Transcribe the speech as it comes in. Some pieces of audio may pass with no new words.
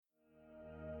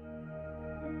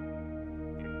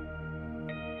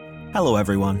Hello,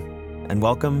 everyone, and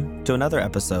welcome to another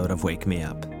episode of Wake Me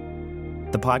Up,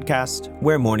 the podcast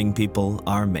where morning people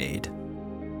are made.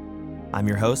 I'm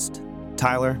your host,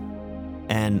 Tyler,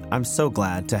 and I'm so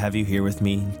glad to have you here with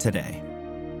me today.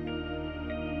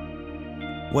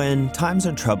 When times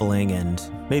are troubling and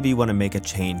maybe you want to make a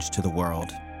change to the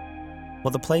world,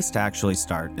 well, the place to actually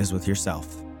start is with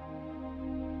yourself.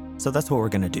 So that's what we're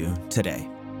going to do today.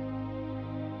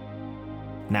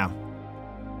 Now,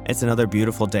 it's another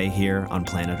beautiful day here on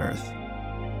planet Earth.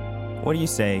 What do you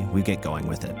say we get going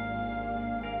with it?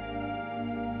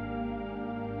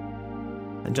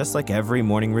 And just like every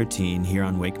morning routine here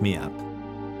on Wake Me Up,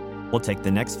 we'll take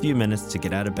the next few minutes to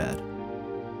get out of bed.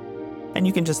 And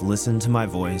you can just listen to my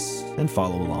voice and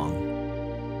follow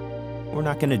along. We're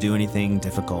not going to do anything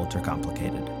difficult or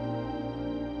complicated.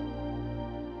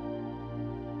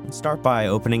 And start by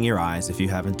opening your eyes if you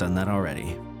haven't done that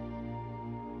already.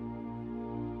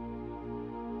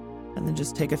 And then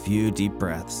just take a few deep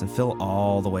breaths and fill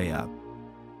all the way up,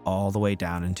 all the way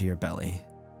down into your belly.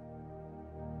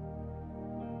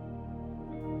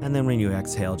 And then when you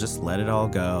exhale, just let it all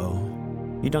go.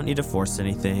 You don't need to force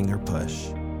anything or push.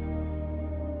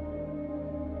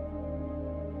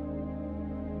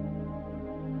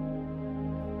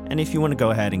 And if you want to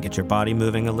go ahead and get your body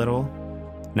moving a little,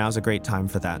 now's a great time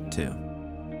for that too.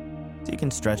 So you can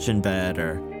stretch in bed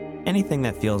or anything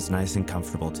that feels nice and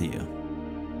comfortable to you.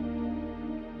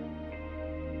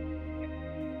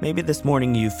 Maybe this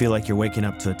morning you feel like you're waking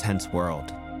up to a tense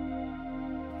world.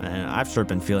 And I've sure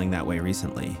been feeling that way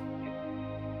recently.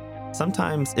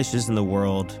 Sometimes issues in the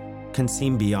world can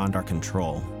seem beyond our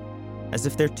control, as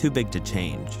if they're too big to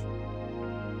change.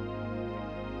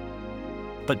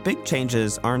 But big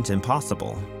changes aren't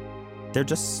impossible. They're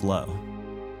just slow.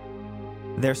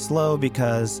 They're slow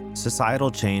because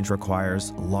societal change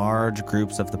requires large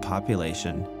groups of the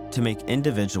population to make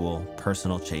individual,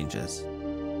 personal changes.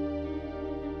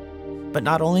 But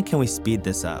not only can we speed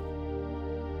this up,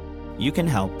 you can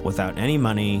help without any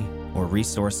money or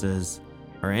resources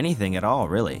or anything at all,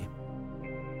 really.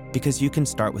 Because you can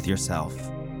start with yourself.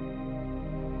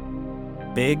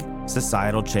 Big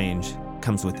societal change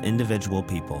comes with individual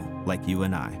people like you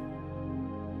and I.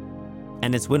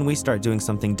 And it's when we start doing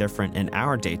something different in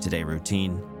our day-to-day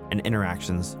routine and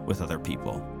interactions with other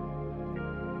people.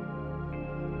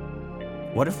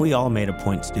 What if we all made a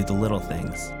point to do the little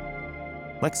things?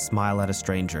 Like smile at a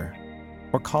stranger,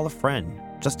 or call a friend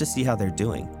just to see how they're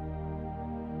doing.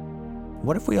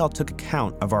 What if we all took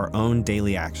account of our own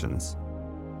daily actions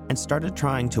and started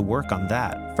trying to work on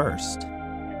that first?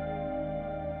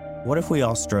 What if we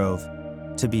all strove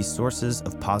to be sources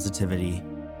of positivity,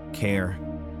 care,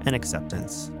 and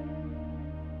acceptance?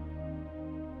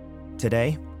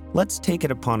 Today, let's take it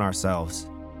upon ourselves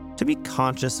to be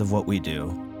conscious of what we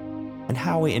do and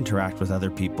how we interact with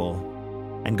other people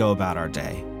and go about our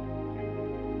day.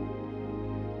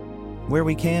 Where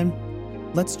we can,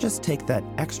 let's just take that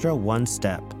extra one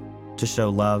step to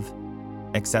show love,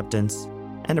 acceptance,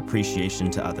 and appreciation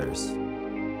to others.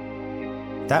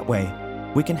 That way,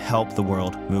 we can help the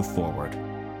world move forward.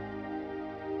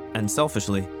 And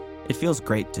selfishly, it feels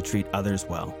great to treat others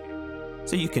well,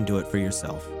 so you can do it for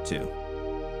yourself too.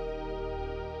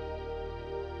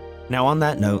 Now on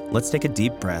that note, let's take a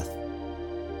deep breath.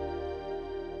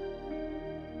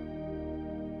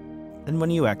 And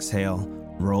when you exhale,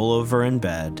 roll over in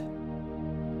bed,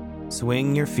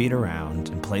 swing your feet around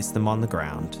and place them on the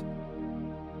ground.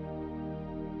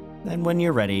 Then when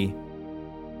you're ready,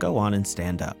 go on and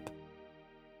stand up.